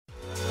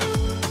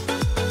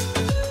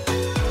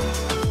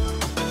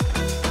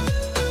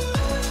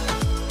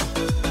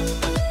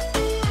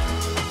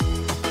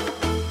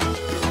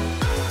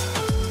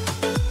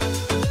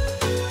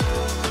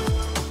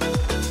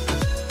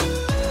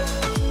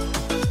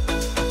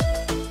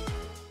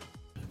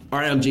All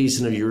right, I'm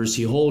Jason of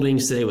Yarusi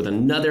Holdings today with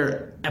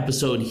another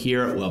episode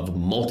here of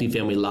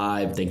Multifamily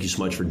Live. Thank you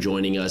so much for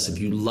joining us. If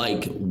you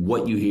like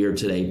what you hear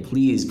today,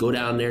 please go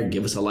down there,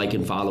 give us a like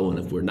and follow. And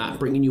if we're not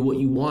bringing you what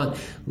you want,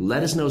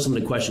 let us know some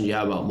of the questions you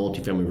have about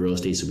multifamily real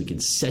estate so we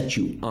can set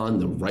you on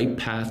the right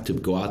path to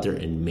go out there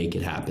and make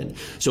it happen.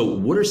 So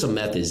what are some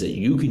methods that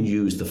you can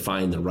use to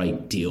find the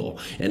right deal?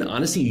 And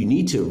honestly, you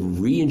need to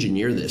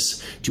re-engineer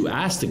this to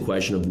ask the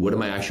question of what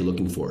am I actually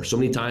looking for? So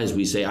many times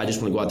we say, I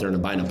just want to go out there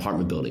and buy an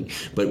apartment building.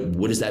 But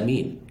what does that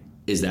mean?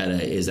 Is that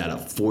a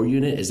 4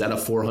 unit? Is that a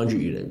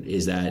 400 unit?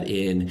 Is that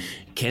in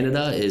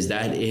Canada? Is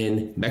that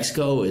in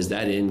Mexico? Is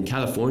that in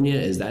California?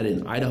 Is that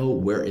in Idaho?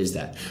 Where is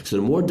that? So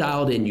the more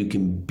dialed in you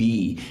can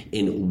be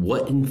in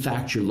what in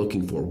fact you're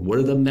looking for, what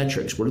are the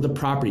metrics, what are the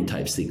property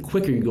types, the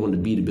quicker you're going to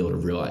be able to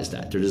realize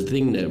that. There's a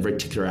thing, a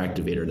reticular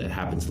activator that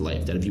happens in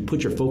life, that if you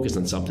put your focus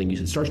on something,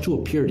 it starts to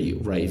appear to you,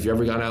 right? If you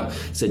ever gone out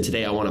and said,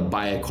 today I want to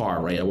buy a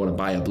car, right? I want to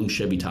buy a blue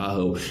Chevy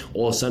Tahoe.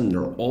 All of a sudden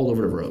they're all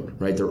over the road,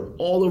 right? They're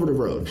all over the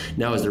road.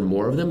 Now, is there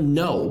more of them?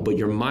 No, but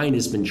your mind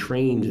has been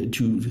trained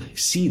to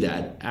see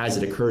that as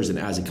it occurs and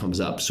as it comes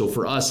up. So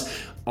for us,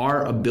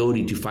 our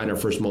ability to find our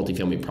first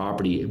multifamily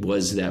property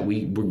was that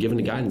we were given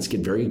a guidance,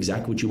 get very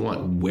exactly what you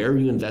want. Where are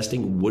you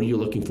investing? What are you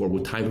looking for?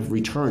 What type of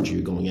returns are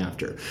you going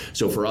after?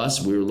 So for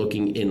us, we were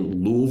looking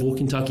in Louisville,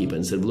 Kentucky, but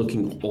instead of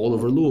looking all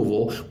over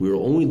Louisville, we were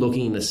only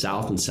looking in the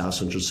South and South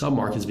Central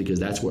submarkets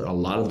because that's where a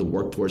lot of the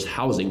workforce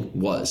housing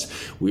was.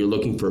 We were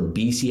looking for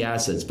BC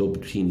assets built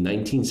between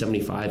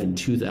 1975 and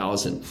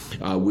 2000.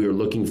 We were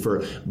looking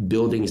for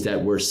buildings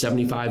that were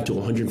 75 to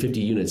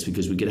 150 units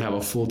because we could have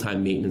a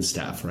full-time maintenance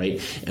staff,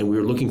 right? And we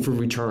were looking for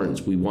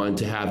returns. We wanted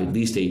to have at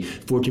least a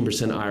 14%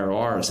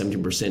 IRR, a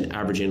 17%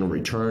 average annual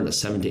return, a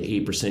 7 to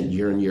 8%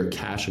 year-on-year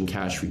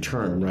cash-on-cash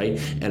return, right?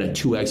 And a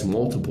 2x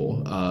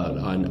multiple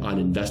on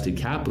invested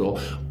capital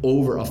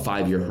over a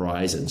 5-year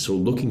horizon. So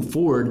looking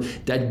forward,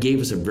 that gave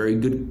us a very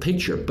good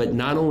picture. But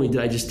not only did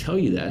I just tell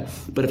you that,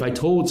 but if I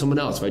told someone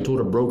else, if I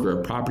told a broker,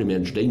 a property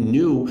manager, they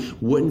knew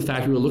what in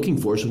fact we were looking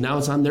for. So now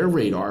it's on their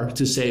radar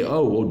to say,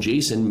 oh, well,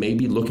 Jason may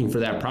be looking for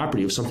that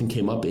property if something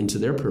came up into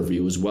their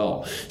purview as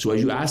well. So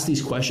as you ask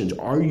these questions,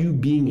 are you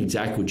being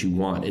exactly what you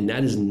want? And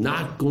that is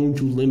not going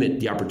to limit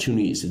the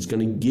opportunities. It's going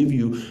to give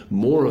you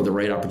more of the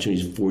right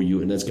opportunities for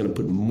you, and that's going to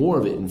put more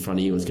of it in front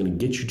of you. It's going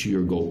to get you to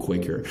your goal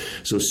quicker.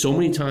 So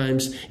many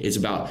times it's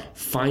about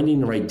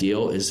finding the right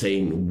deal, is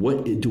saying,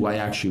 what do I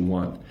actually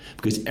want?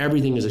 Because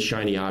everything is a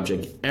shiny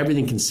object.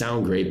 Everything can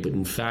sound great, but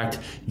in fact,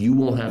 you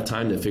won't have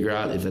time to figure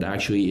out if it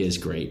actually is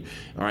great.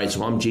 All right,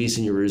 so I'm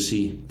Jason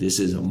Yarusi. This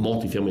is a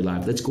Multifamily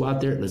Live. Let's go out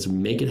there. Let's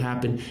make it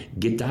happen.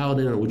 Get dialed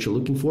in on what you're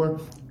looking for.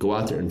 Go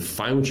out there and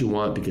find what you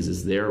want because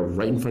it's there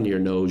right in front of your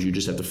nose. You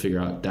just have to figure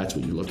out that's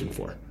what you're looking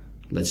for.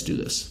 Let's do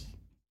this.